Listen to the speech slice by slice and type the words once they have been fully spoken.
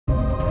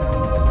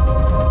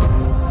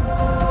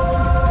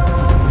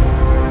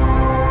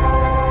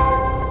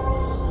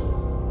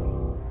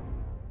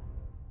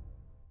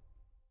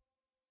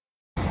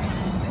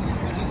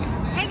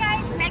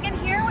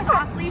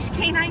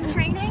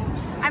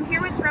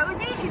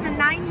Rosie. She's a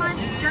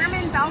 9-month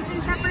German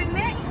Belgian Shepherd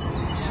mix.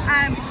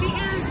 She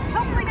is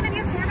hopefully going to be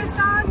a service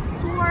dog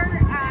for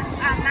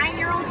a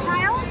 9-year-old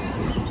child.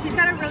 She's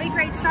got a really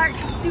great start.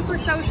 She's super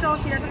social.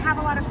 She doesn't have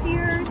a lot of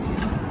fears.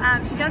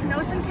 She does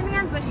know some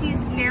commands, but she's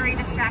very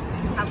distracted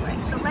in public.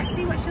 So let's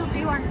see what she'll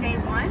do on day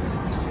 1.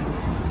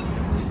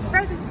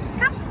 Rosie,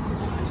 come.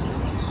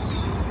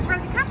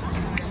 Rosie, come.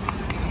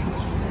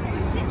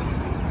 Sit.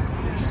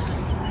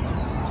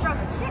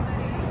 Rosie, sit.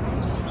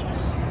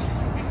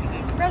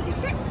 Rosie,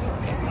 sit.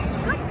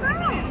 Good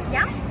girl.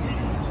 Down.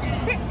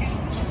 Sit.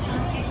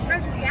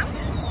 Rosie, down.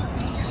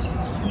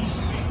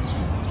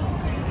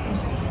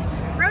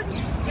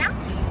 Rosie, down.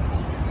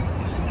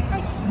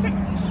 Hey, sit.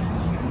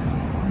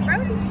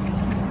 Rosie,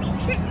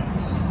 sit.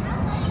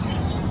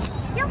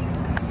 Yo.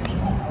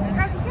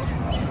 Rosie, sit.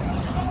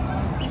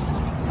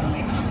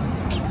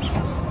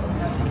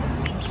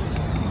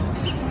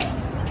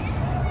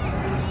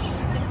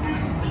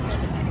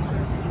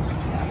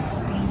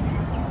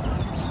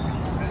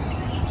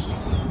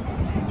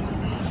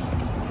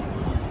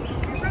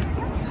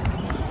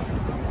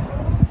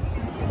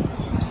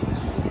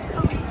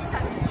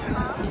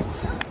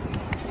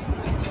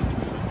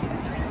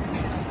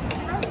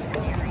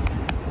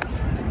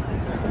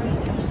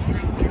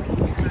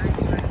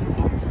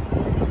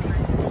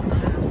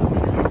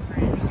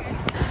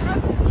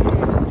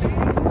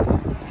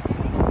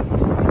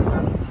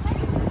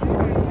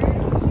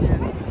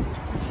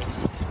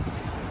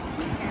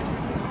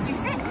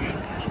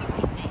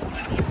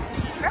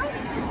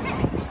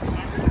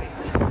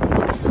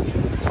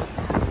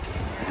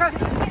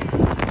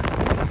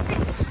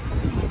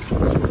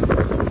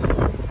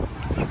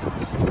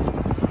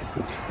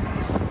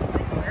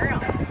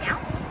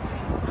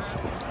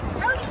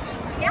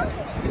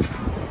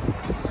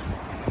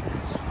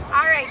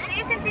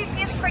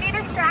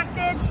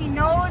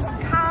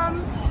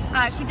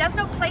 She does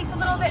know place a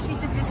little bit. She's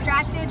just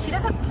distracted. She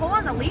doesn't pull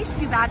on the leash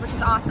too bad, which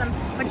is awesome,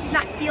 but she's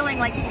not feeling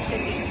like she should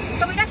be.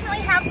 So we definitely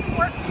have some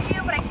work to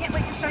do, but I can't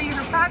wait to show you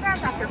her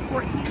progress after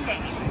 14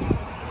 days.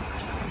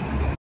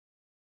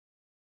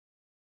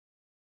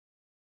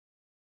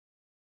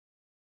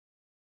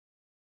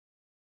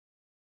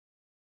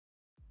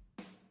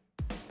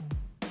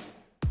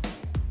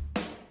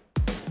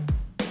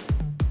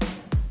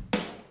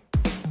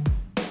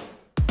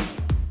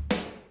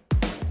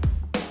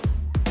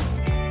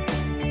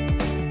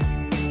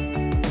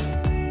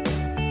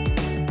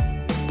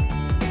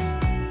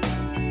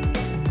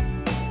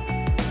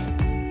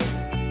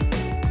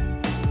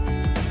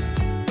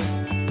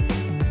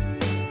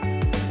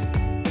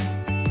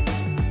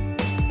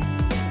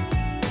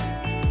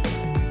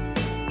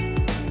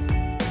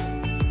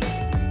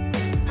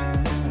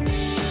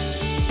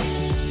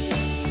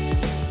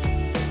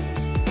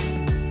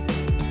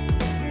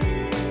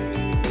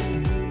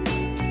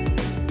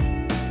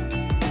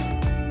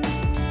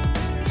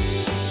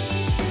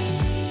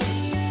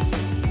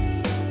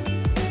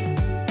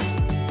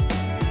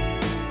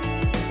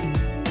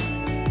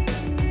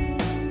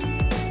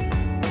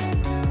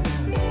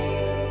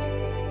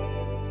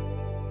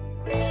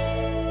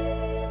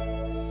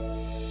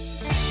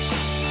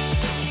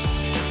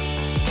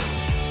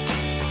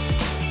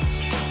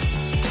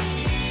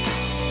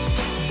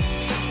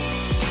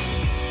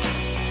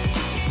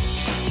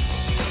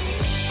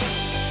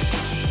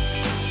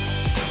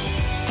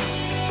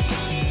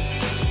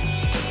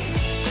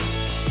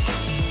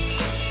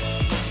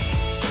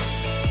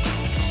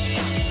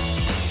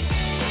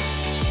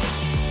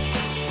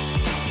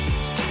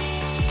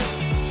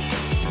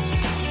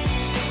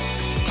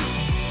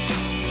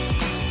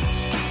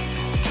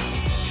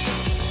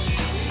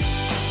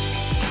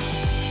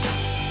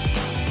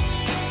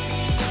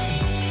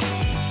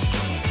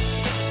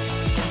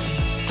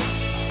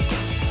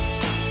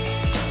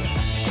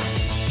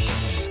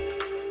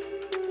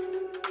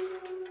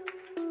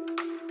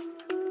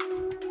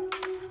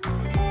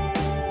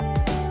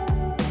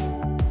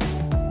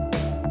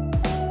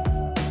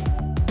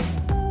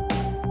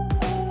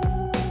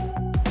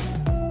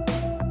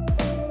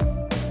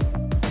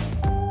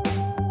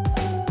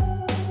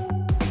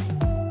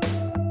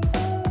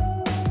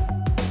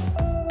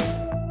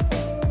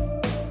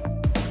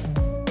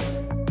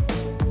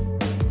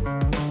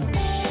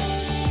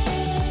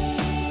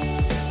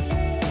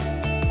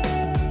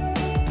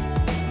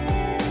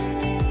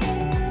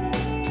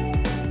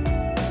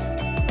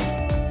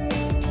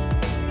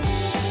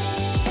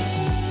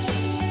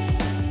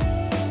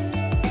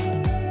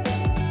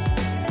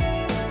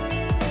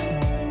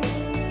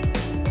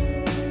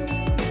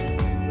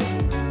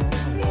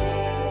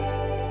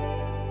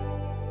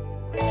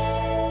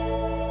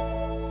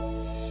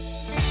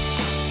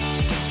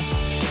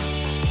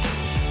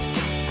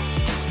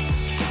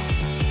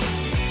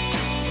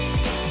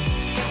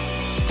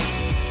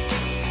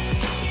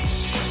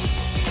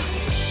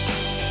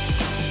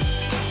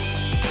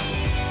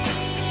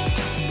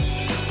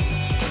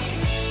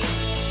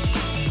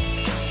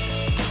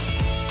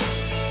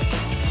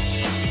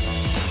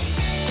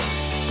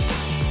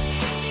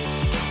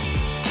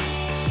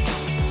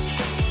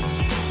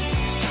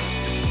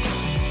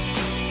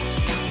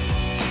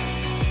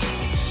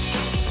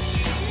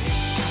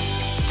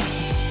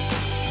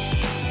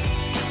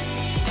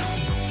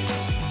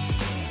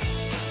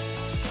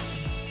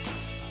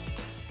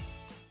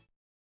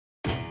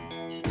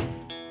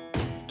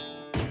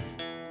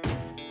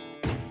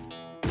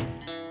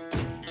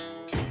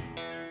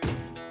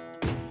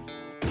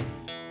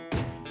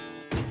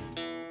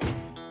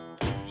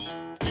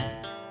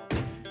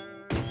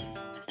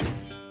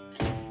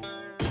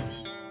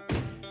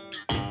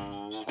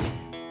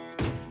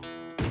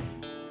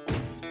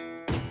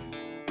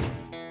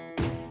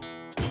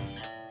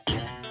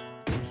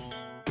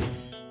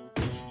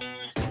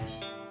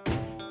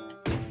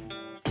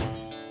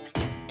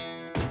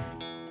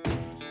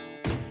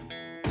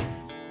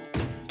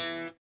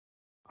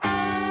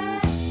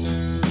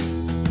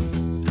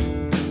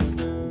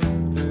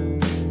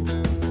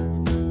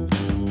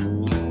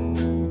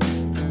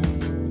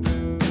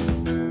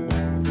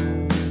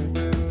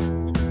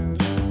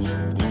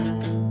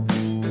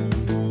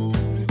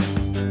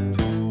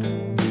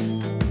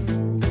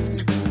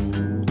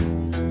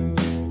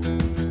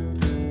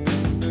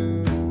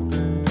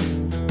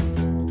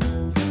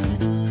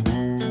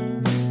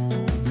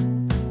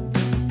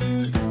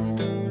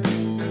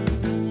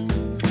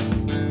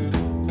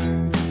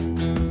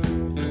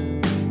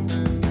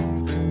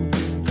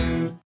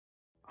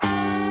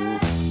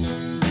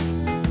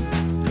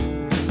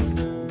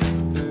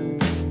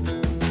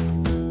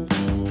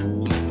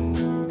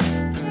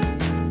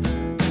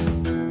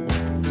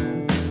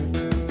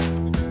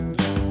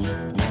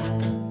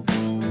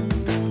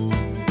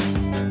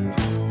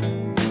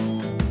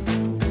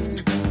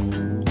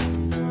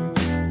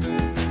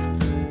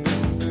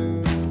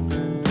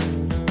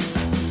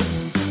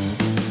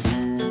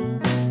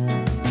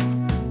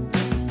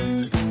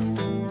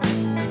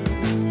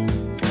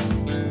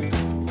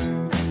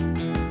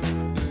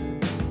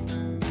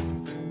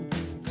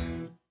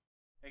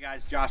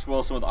 Guys, Josh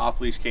Wilson with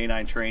Off-Leash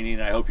Canine Training.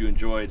 I hope you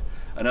enjoyed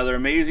another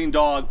amazing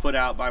dog put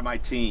out by my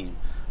team.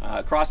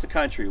 Across the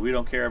country, we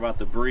don't care about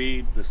the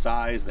breed, the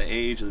size, the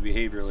age, or the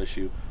behavioral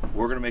issue.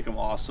 We're going to make them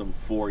awesome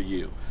for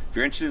you. If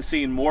you're interested in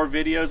seeing more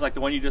videos like the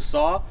one you just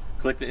saw,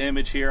 click the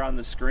image here on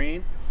the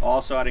screen.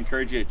 Also, I'd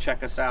encourage you to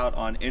check us out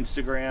on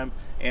Instagram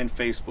and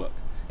Facebook.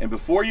 And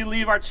before you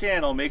leave our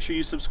channel, make sure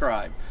you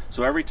subscribe.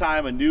 So every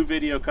time a new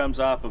video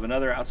comes up of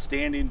another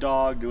outstanding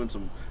dog doing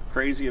some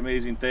crazy,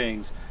 amazing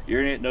things,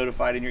 you're going to get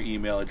notified in your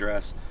email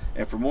address.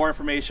 And for more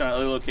information on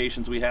other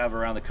locations we have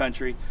around the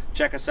country,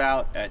 check us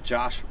out at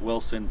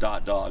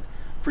joshwilson.dog.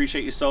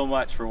 Appreciate you so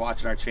much for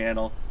watching our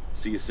channel.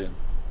 See you soon.